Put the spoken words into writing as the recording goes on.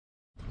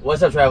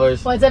What's up,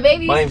 travelers? What's up,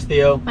 babies? My name's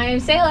Theo. My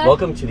name's Sayla.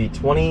 Welcome to the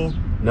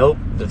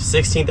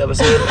 16th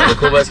episode of the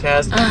Cool Bus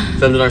Cast,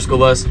 filmed in our school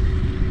bus.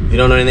 If you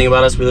don't know anything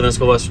about us, we live in a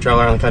school bus, we travel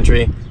around the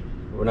country.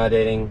 We're not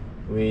dating.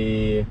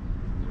 We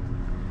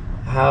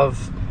have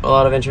a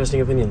lot of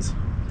interesting opinions.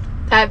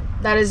 That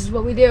is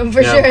what we do, for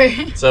Yeah.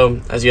 sure.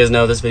 So, as you guys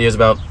know, this video is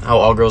about how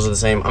all girls are the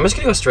same. I'm just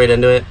gonna go straight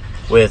into it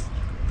with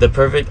the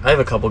perfect... I have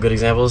a couple good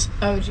examples.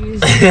 Oh,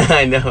 jeez.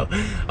 I know.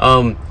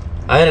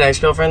 I had an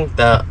ex-girlfriend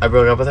that I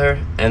broke up with her,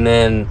 and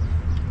then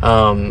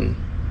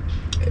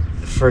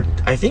for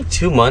I think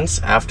 2 months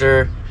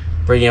after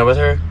breaking up with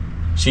her,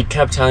 she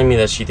kept telling me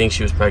that she thinks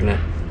she was pregnant,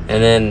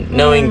 and then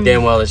knowing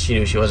damn well that she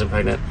knew she wasn't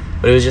pregnant,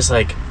 but it was just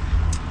like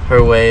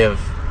her way of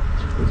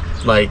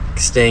like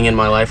staying in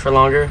my life for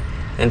longer.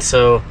 And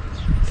so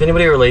if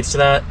anybody relates to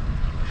that,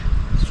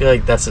 I feel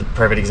like that's a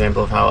perfect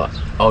example of how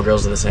all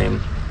girls are the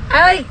same.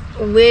 I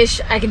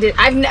wish I could do...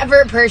 I've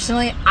never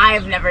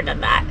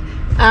done that.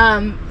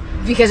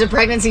 Because a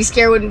pregnancy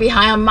scare wouldn't be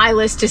high on my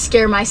list to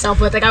scare myself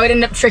with. Like, I would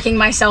end up tricking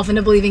myself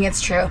into believing it's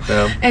true.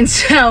 Yeah. And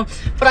so,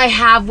 but I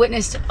have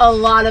witnessed a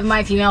lot of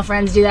my female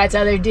friends do that to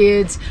other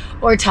dudes,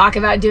 or talk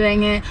about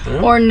doing it,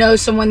 or know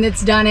someone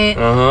that's done it.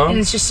 And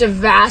it's just a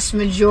vast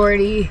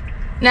majority.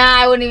 Nah,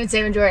 I wouldn't even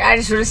say majority. I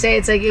just would say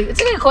it's like a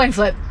coin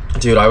flip.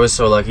 Dude, I was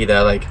so lucky that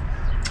like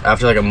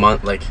after like a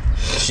month, like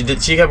she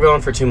kept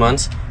going for 2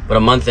 months, but a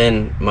month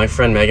in, my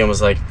friend Megan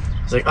was like,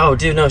 oh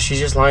dude, no, she's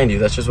just lying to you.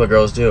 That's just what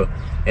girls do.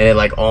 And it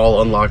like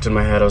all unlocked in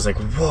my head. I was like,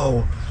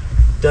 whoa,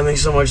 that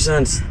makes so much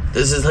sense.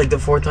 This is like the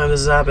 4th time this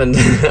has happened.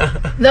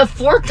 The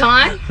 4th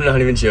time? I'm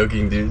not even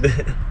joking, dude.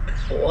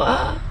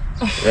 Wow.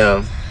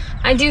 Yeah.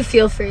 I do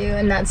feel for you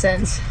in that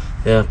sense.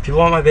 Yeah, people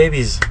want my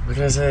babies. What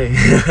can I say?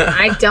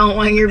 I don't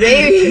want your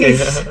babies.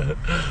 Yeah.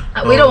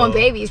 We don't want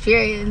babies,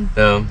 period.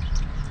 No,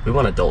 we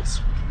want adults.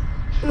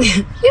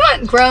 We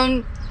want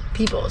grown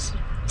peoples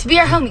to be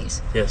our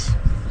homies. Yes,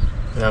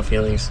 without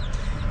feelings.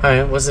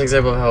 Alright, what's an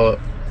example of how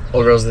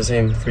all girls are the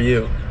same for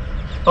you?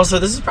 Also,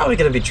 this is probably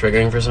going to be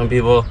triggering for some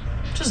people.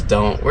 Just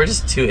don't. We're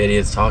just two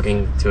idiots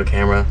talking to a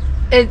camera.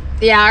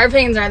 Yeah, our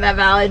opinions aren't that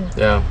valid.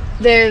 Yeah.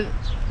 They're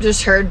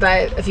just heard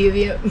by a few of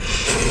you.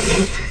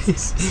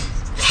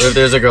 But if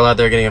there's a girl out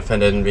there getting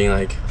offended and being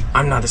like,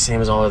 I'm not the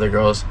same as all other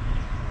girls,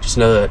 just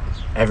know that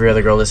every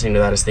other girl listening to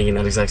that is thinking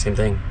that exact same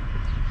thing.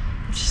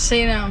 Just so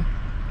you know.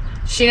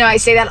 I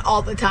say that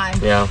all the time.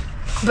 Yeah.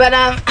 But,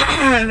 if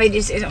I do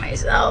say so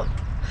myself,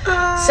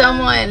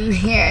 someone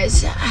here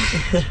is...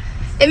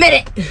 admit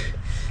it.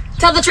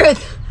 Tell the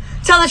truth.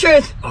 Tell the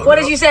truth. Oh, what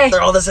did you say?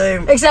 They're all the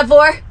same. Except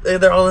for?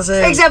 They're all the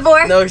same. Except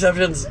for? No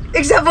exceptions.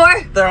 Except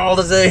for? They're all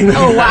the same.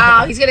 Oh,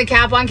 wow. He's going to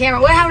cap on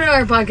camera. What happened to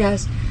our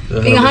podcast?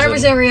 Being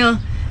 100% real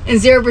and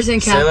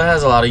 0% cap. Sayla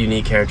has a lot of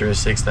unique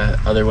characteristics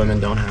that other women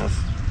don't have.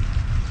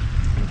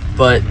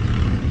 But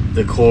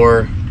the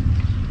core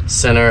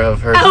center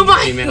of her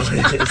female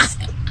is...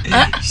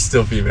 She's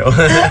still female.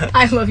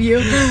 I love you.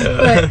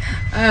 But,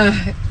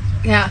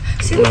 yeah.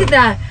 See, look at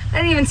that. I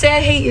didn't even say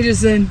I hate you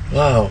just then.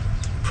 Wow.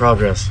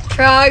 Progress.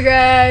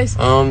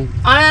 On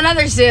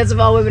another stance of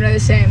all women are the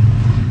same.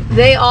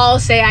 They all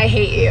say I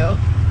hate you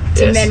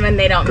to men when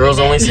they don't. Girls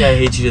only say I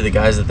hate you to the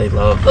guys that they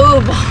love. Ooh,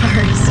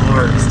 bars.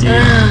 Bars, dude.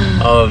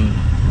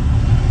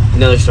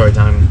 Another story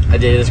time. I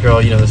dated this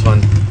girl, you know this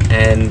one,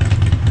 and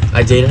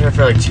I dated her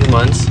for like 2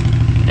 months,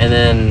 and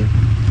then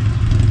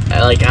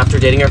like after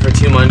dating her for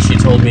 2 months, she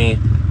told me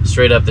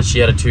straight up that she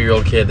had a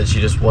 2-year-old kid that she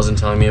just wasn't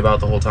telling me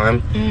about the whole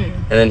time.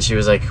 And then she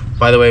was like,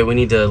 by the way, we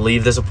need to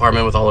leave this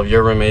apartment with all of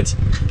your roommates,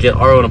 get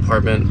our own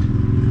apartment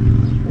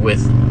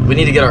we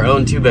need to get our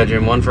own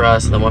 2-bedroom, one for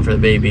us and then one for the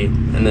baby.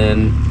 And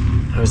then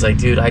I was like,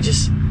 dude,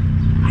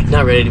 I'm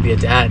not ready to be a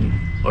dad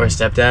or a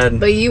stepdad.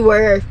 But you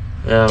were.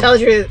 Yeah. Tell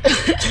the truth.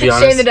 To be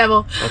honest, shame the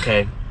devil.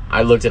 Okay,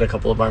 I looked at a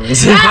couple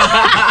apartments. Dude,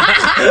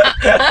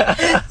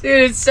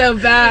 it's so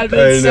bad, but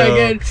it's so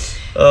good.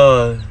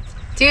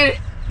 Dude,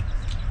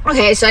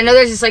 okay, so I know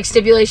there's this like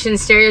stipulation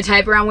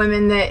stereotype around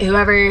women that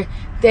whoever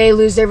they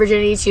lose their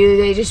virginity to,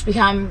 they just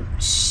become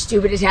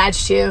stupid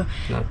attached to.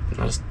 Not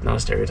a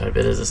stereotype,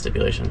 it is a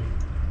stipulation.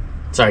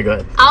 Sorry, go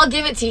ahead. I'll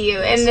give it to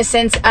you in the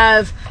sense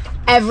of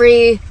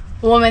every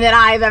woman that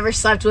I've ever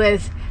slept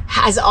with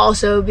has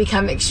also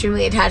become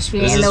extremely attached to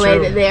me in the way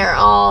that they are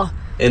all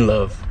in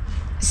love,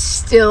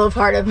 still a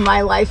part of my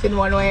life in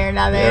one way or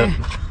another.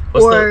 Yep.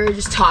 Or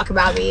just talk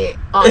about me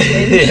often.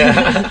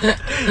 Yeah.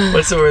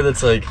 What's the word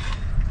that's like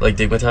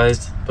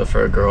digmatized, but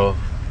for a girl?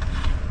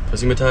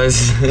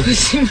 Pussymatized?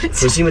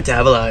 Pussy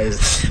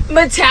metabolized.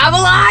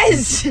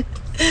 Metabolized?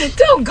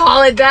 Don't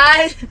call it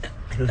that.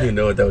 I don't even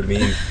know what that would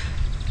mean.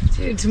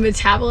 Dude, to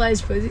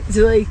metabolize pussy,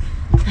 to like,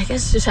 I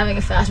guess just having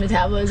a fast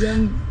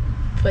metabolism.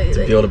 But,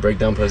 to be able to break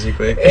down pussy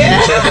quick. Yeah.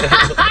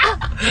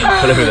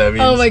 Whatever that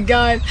means. Oh my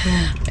god.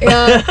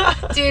 Yeah.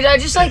 Dude, I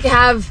just like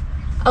have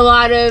a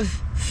lot of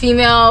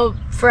female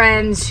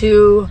friends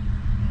who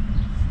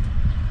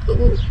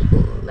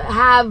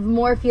have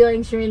more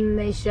feelings for me than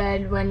they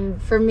should, when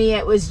for me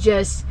it was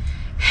just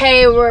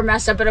hey, we're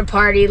messed up at a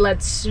party,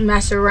 let's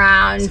mess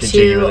around,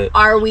 to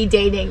are we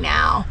dating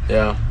now?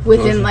 Yeah.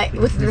 Within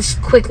with this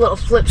quick little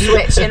flip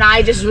switch, and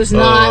I just was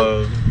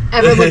not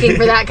ever looking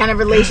for that kind of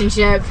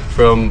relationship.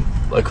 From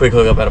a quick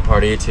hookup at a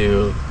party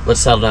to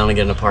let's settle down and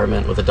get an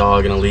apartment with a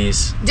dog and a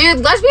lease. Dude,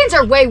 lesbians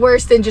are way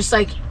worse than just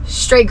like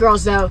straight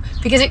girls though,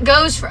 because it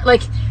goes for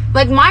like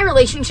my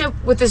relationship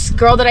with this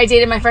girl that I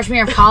dated my freshman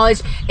year of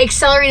college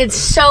accelerated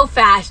so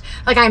fast.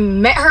 Like, I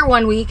met her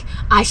one week,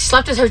 I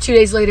slept with her 2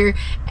 days later,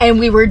 and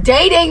we were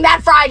dating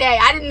that Friday.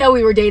 I didn't know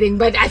we were dating,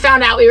 but I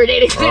found out we were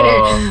dating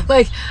later.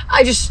 Like,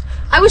 I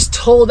was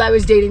told I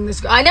was dating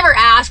this girl. I never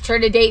asked her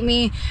to date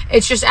me.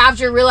 It's just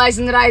after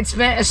realizing that I had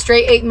spent a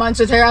straight 8 months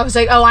with her, I was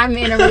like, oh, I'm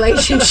in a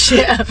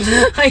relationship.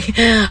 Like,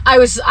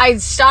 I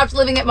stopped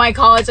living at my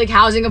college, like,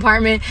 housing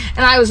apartment,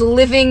 and I was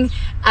living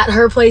at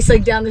her place,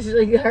 like, down the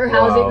street, like, her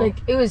housing. Like,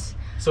 it was...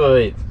 So,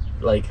 wait,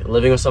 like,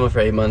 living with someone for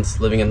 8 months,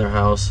 living in their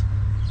house,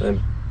 and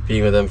then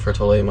being with them for a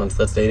total 8 months,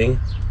 that's dating?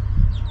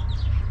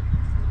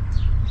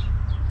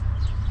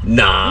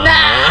 Nah.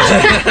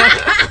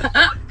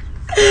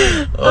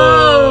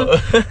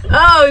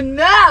 Oh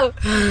no!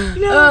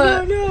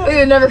 No. We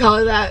would never call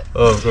it that.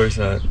 Oh, of course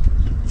not.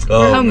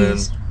 Oh man.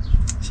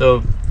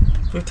 So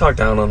we've talked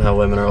down on how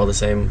women are all the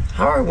same.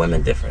 How are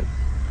women different?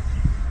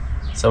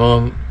 Some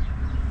of them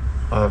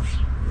have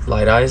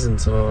light eyes,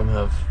 and some of them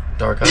have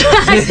dark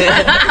eyes.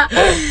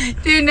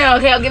 Dude, no.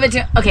 Okay, I'll give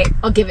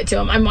it to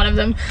him. I'm one of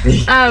them.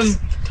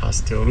 Toss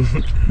it to him.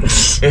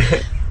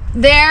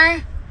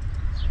 There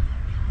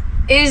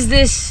is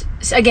this,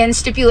 again,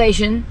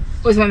 stipulation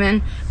with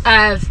women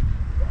of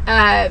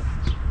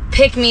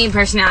pick me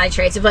personality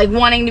traits of like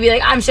wanting to be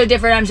like, I'm so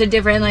different,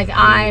 like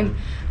I'm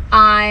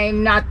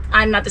not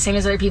the same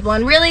as other people.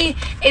 And really,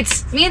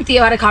 it's me and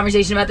Theo had a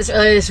conversation about this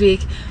earlier this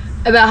week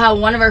about how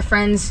one of our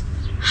friends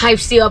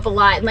hypes Theo up a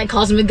lot and like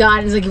calls him a god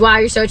and is like, wow,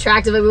 you're so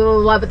attractive, like, blah,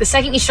 blah, blah. But the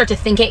second you start to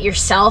think it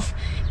yourself,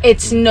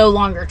 it's no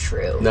longer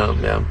true. No,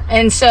 yeah.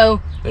 And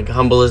so like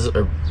modesty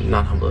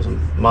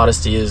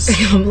is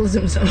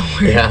humbleism is not a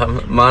word. Yeah,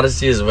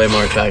 modesty is way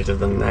more attractive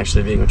than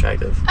actually being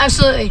attractive.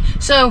 Absolutely.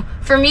 So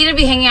for me to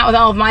be hanging out with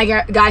all of my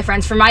guy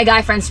friends, for my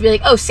guy friends to be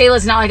like, oh,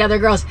 Sayla's not like other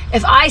girls,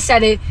 if I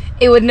said it,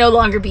 it would no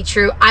longer be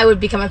true. I would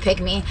become a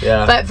pick-me.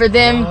 Yeah. But for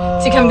them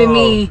to come to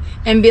me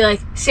and be like,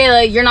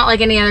 Sayla, you're not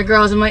like any other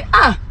girls, I'm like,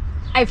 I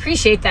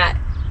appreciate that.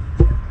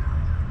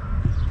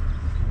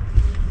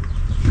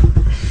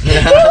 He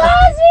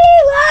loves me.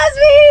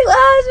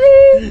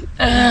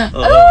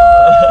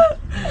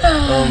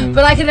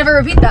 But I can never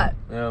repeat that.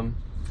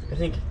 I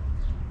think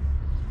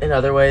in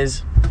other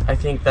ways, I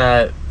think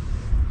that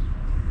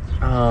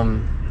I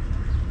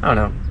don't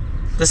know.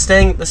 The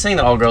saying that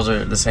all girls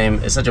are the same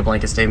is such a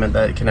blanket statement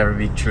that it can never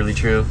be truly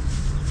true.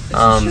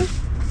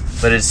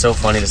 But it's so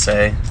funny to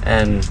say,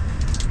 and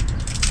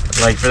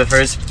like for the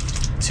first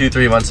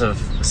 2-3 months of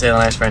Sayla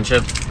and I's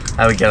friendship,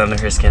 I would get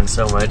under her skin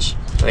so much.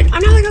 Like,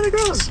 I'm not like other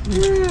girls.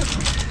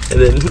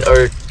 And then,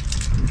 or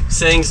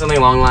saying something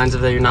along the lines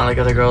of that you're not like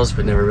other girls,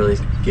 but never really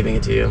giving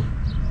it to you.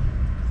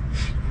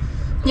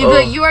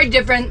 You are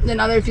different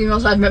than other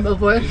females I've met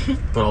before.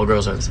 But all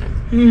girls are the same.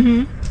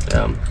 Mm-hmm.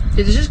 Yeah.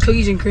 Dude, this is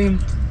cookies and cream.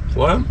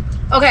 What?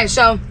 Okay,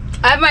 so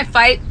I have my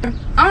fight. I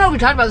don't know if we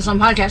talked about this on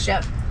podcast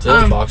yet. So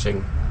that's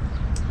boxing.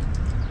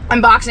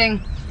 I'm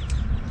boxing.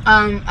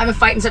 I have a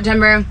fight in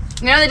September.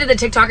 You know they did the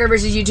TikToker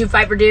versus YouTube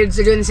fight for dudes?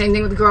 They're doing the same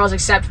thing with the girls,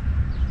 except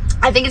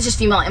I think it's just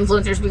female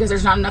influencers because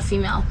there's not enough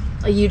female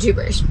like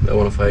YouTubers. I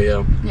want to fight,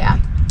 yeah. Yeah.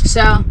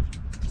 So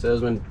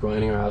Sayla's been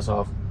grinding her ass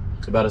off.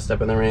 It's about to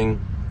step in the ring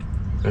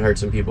and hurt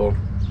some people.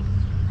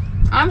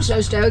 I'm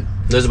so stoked.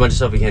 There's a bunch of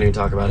stuff we can't even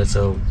talk about. It's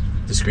so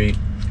discreet.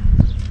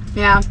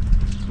 Yeah.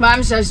 But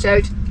I'm so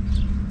stoked.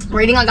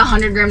 We're eating like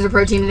 100 grams of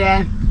protein a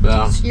day.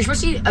 Yeah. You're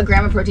supposed to eat a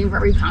gram of protein for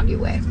every pound you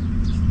weigh.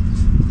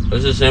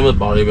 It's the same with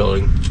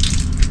bodybuilding.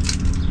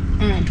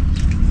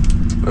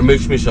 It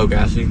makes me so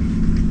gassy.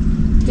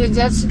 Dude,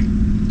 that's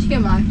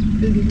TMI.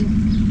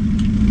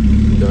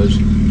 It does.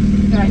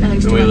 Alright,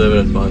 nothing's And we live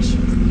in a bus.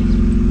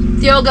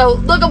 Yo, go,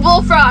 look, a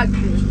bullfrog!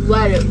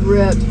 Let it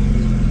rip.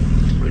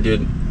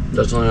 Dude,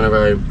 that's the only whenever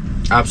I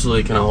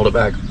absolutely cannot hold it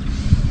back.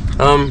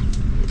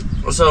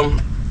 So,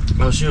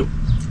 oh shoot,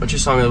 what's your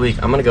song of the week?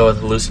 I'm gonna go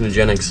with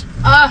Hallucinogenics.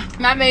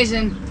 Matt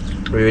Mason.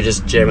 We were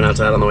just jamming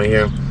outside on the way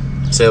here.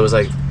 So it was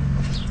like,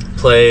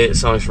 play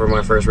songs for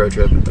my first road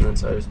trip, and then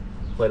so I just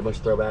played a bunch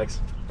of throwbacks.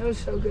 That was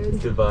so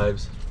good. Good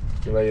vibes.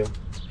 What about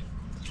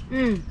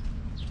you?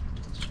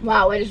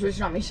 Wow, it just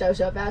switched on me so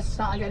fast. It's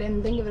not like I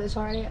didn't think of it as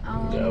already.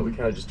 Yeah, we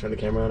kind of just turned the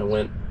camera on and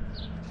went.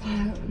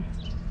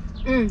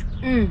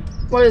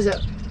 What is it?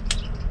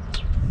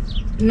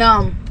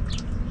 Numb.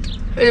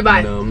 Who's it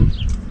by? Numb.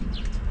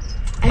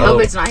 I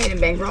hope it's not Hidden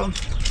Bankroll.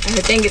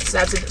 I think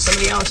that's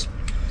somebody else.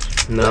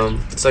 No,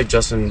 it's like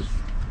Justin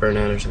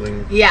Burnett or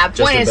something. Yeah,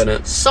 Justin point is,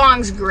 Bennett.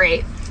 song's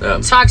great. Yeah.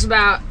 It talks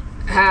about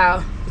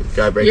how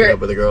guy breaking up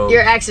with a girl.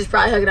 Your ex is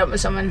probably hooking up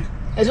with someone.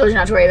 I told you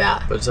not to worry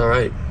about. But it's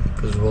alright,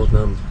 because we're both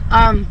numb.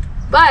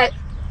 But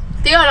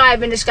Theo and I have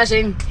been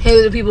discussing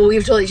who the people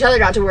we've told each other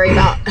not to worry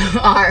about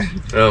are.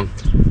 Yeah.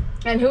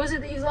 And who was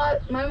it that you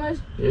thought mine was?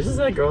 This is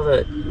that girl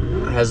that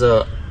has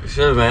a...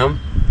 She has a van.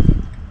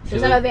 She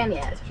doesn't have a van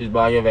yet. She's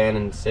buying a van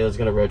and Sayla's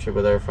gonna road trip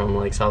with her from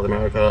like South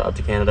America up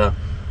to Canada.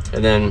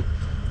 And then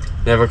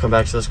never come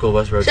back to the school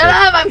bus road trip. Shut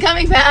up, I'm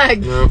coming back.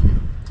 No,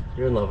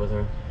 you're in love with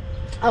her.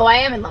 Oh, I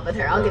am in love with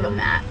her. I'll give him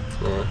that.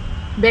 Yeah.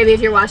 Baby,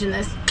 if you're watching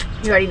this,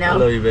 you already know. I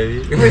love you,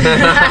 baby.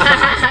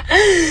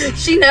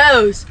 She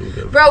knows.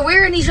 Okay. Bro,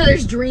 we're in each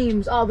other's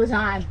dreams all the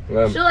time.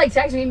 Yeah. She'll like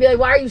text me and be like,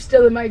 why are you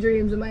still in my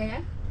dreams? I'm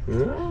like,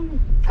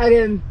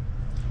 again,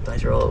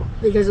 Dice roll.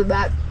 because of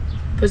that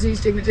pussy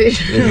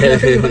stigmatization,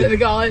 whatever you wanted to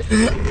call it.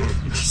 Did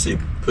you say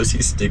pussy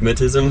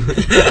stigmatism?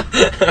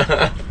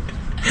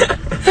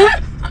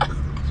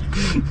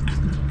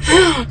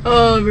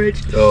 Oh,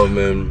 Rich. Oh,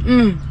 man.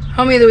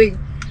 Homie of the week.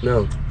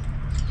 No.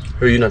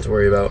 Who are you not to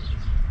worry about?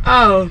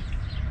 Oh.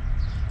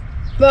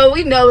 Well,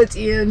 we know it's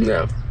Ian.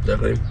 Yeah,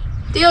 definitely.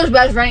 Theo's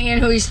best friend Ian,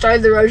 who he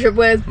started the road trip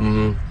with.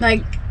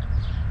 Like,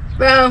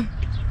 bro,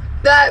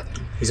 that...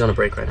 He's on a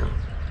break right now.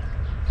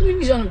 I think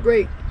he's on a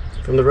break.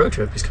 From the road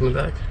trip. He's coming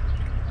back.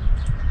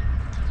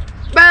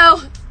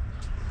 Bro,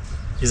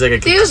 He's like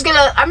a...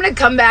 I'm gonna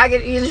come back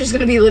and Ian's just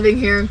gonna be living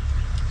here.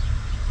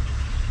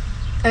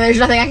 And there's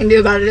nothing I can do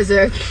about it, is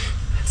there?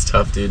 It's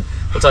tough, dude.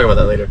 We'll talk about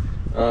that later.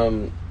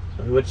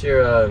 What's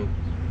your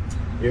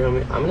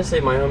homie? I'm gonna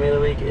say my homie of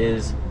the week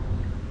is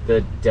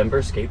the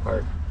Denver skate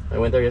park. I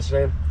went there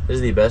yesterday. This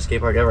is the best skate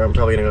park ever. I'm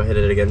probably gonna go hit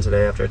it again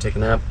today after I take a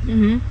nap.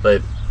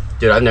 But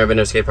dude, I've never been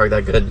to a skate park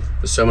that good.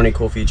 There's so many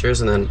cool features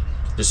and then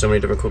just so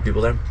many different cool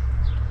people there.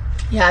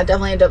 Yeah,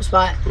 definitely a dope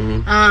spot.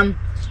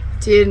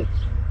 Dude,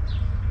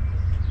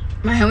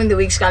 my homie of the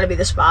week's gotta be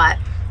the spot.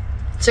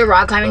 It's a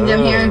rock climbing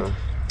gym here.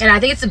 And I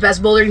think it's the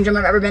best bouldering gym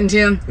I've ever been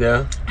to.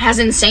 Yeah. It has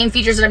insane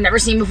features that I've never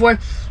seen before.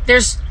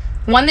 There's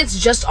one that's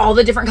just all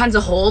the different kinds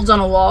of holds on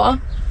a wall.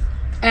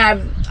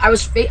 And I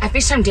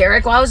FaceTimed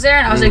Derek while I was there,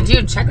 and I was like,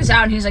 dude, check this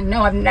out. And he was like,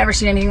 no, I've never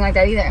seen anything like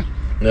that either.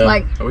 Yeah.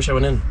 Like, I wish I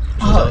went in.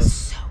 Oh, it's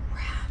so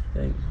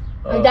rad.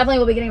 I definitely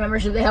will be getting a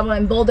membership. They have one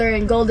in Boulder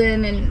and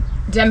Golden and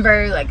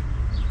Denver, like,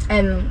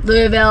 and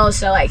Louisville.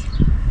 So, like,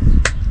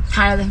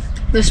 kind of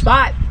the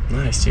spot.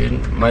 Nice,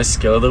 dude. My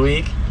skill of the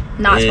week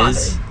Not is...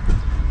 sponsored.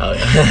 Oh,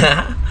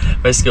 yeah.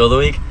 My skill of the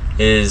week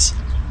is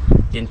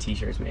getting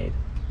t-shirts made.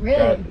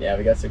 Really? Yeah,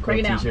 we got some cool Break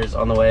it down. t-shirts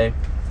on the way.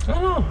 I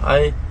don't know.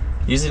 I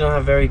usually don't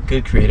have very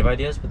good creative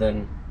ideas, but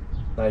then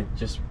I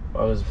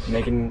was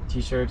making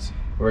t-shirts.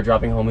 We're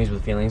dropping Homies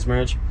with Feelings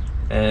merch,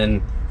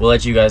 and we'll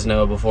let you guys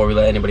know before we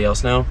let anybody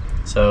else know.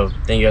 So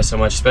thank you guys so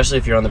much, especially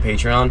if you're on the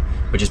Patreon,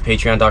 which is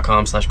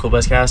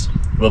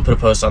patreon.com/coolbuscast. We'll put a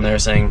post on there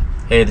saying,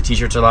 hey, the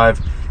t-shirts are live.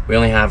 We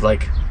only have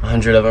like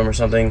 100 of them or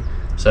something,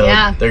 so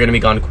they're gonna be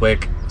gone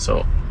quick.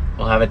 So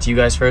I'll have it to you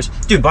guys first.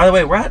 Dude, by the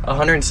way, we're at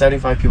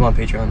 175 people on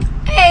Patreon.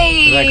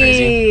 Hey! Isn't that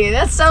crazy?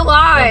 That's so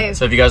live. Yeah.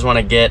 So if you guys want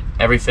to get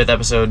every 5th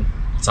episode,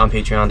 it's on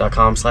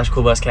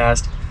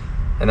patreon.com/coolbuscast.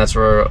 And that's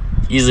where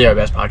easily our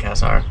best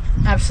podcasts are.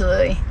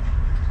 Absolutely.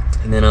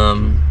 And then,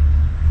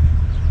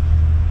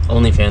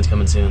 OnlyFans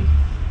coming soon.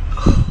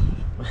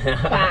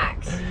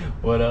 Facts.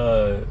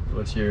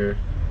 What's your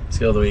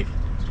skill of the week?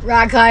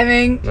 Rock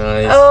climbing.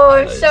 Nice. Oh,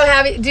 I'm so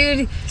happy.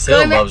 Dude.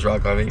 Sayla loves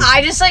rock climbing.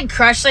 I just, like,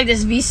 crushed, like,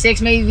 this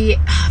V6, maybe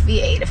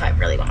V8 if I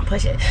really want to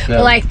push it. No.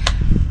 But, like,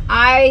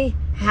 I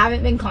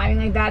haven't been climbing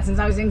like that since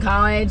I was in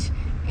college.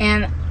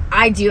 And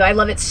I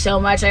love it so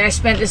much. Like, I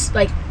spent this,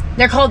 like,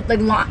 they're called,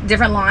 like,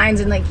 different lines.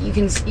 And, like, you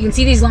can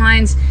see these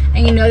lines.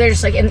 And, you know, they're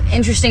just, like,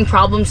 interesting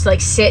problems to,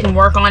 like, sit and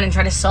work on and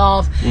try to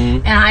solve.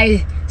 And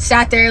I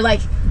sat there,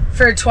 like,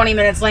 for 20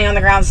 minutes laying on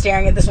the ground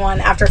staring at this one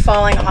after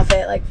falling off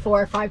it, like,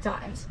 4 or 5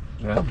 times.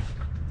 Yeah.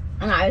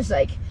 And I was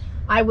like,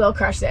 I will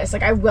crush this.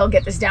 Like, I will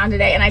get this down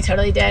today. And I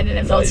totally did. And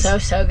it felt so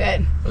good.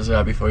 I was so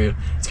happy for you.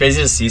 It's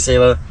crazy to see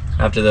Sayla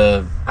after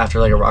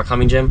like a rock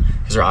climbing gym,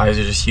 because her eyes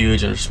are just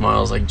huge and her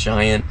smile is like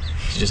giant.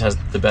 She just has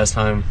the best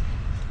time.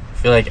 I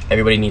feel like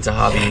everybody needs a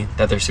hobby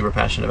that they're super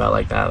passionate about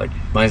like that. Like,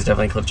 mine's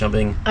definitely cliff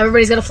jumping.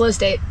 Everybody's got a flow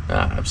state.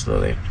 Yeah,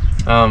 absolutely.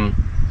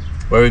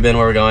 Where we've been,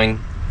 where we're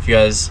going. If you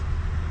guys...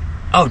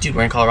 Oh, dude,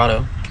 we're in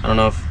Colorado. I don't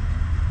know if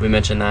we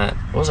mentioned that.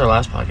 What was our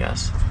last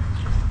podcast?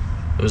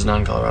 It was not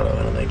in Colorado,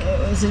 I don't think.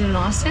 Was it in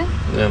Austin?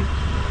 Yeah.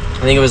 I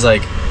think it was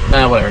like,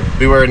 whatever.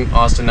 We were in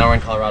Austin, now we're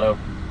in Colorado.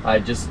 I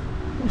just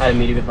had a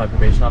meeting with my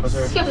probation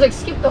officer.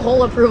 Skip the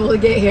whole approval to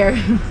get here.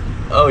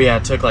 Oh yeah,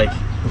 it took like,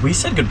 we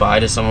said goodbye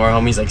to some of our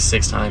homies like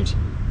 6 times.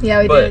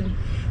 Yeah, we did.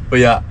 But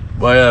yeah,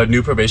 my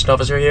new probation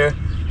officer here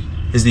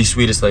is the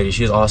sweetest lady.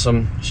 She's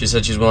awesome. She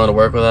said she's willing to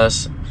work with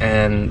us,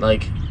 and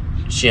like,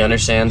 she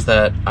understands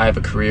that I have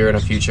a career and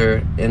a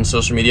future in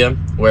social media,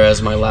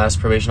 whereas my last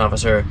probation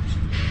officer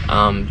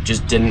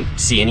just didn't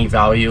see any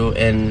value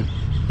in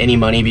any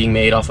money being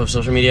made off of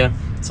social media.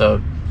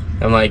 So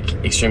I'm like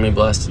extremely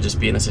blessed to just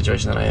be in the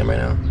situation that I am right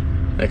now.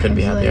 I couldn't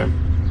be happier.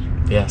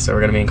 But yeah, so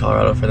we're gonna be in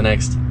Colorado for the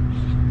next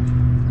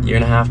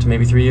 1.5 to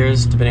maybe 3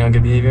 years, depending on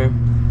good behavior.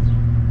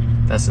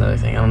 That's another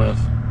thing. I don't know if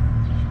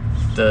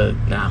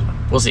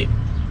we'll see.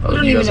 I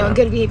don't even know what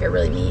good behavior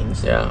really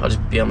means. Yeah, I'll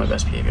just be on my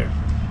best behavior.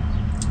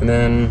 And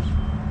then,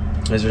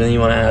 is there anything you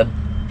want to add?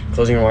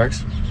 Closing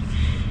remarks?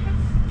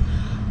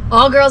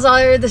 all girls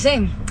are the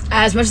same.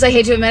 As much as I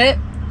hate to admit it,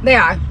 they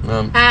are.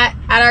 At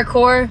our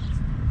core,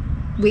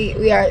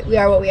 we are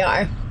what we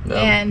are,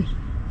 and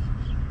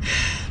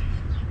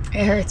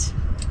it hurts.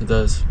 It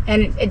does.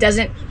 And it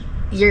doesn't.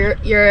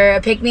 You're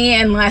a pick-me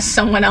unless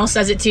someone else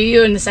says it to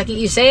you, and the second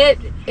you say it,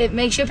 it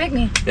makes you a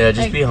pick-me. Yeah,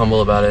 just be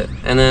humble about it.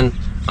 And then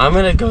I'm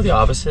gonna go the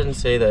opposite and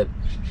say that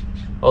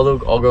although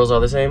all girls are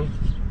the same,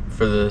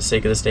 for the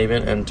sake of the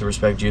statement and to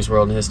respect Juice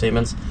WRLD and his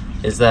statements,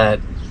 is that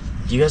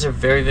you guys are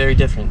very, very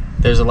different.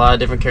 There's a lot of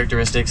different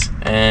characteristics,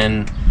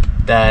 and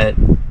that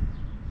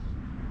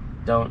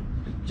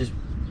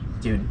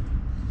dude,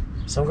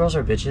 some girls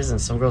are bitches and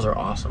some girls are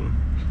awesome.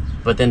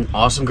 But then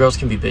awesome girls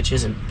can be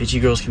bitches and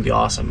bitchy girls can be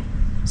awesome.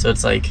 So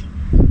it's like,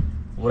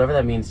 whatever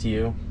that means to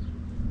you,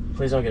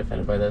 please don't get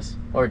offended by this.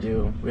 Or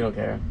do. We don't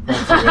care.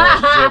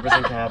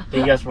 0% cap.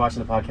 Thank you guys for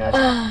watching the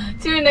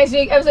podcast. Tune in next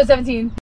week, episode 17.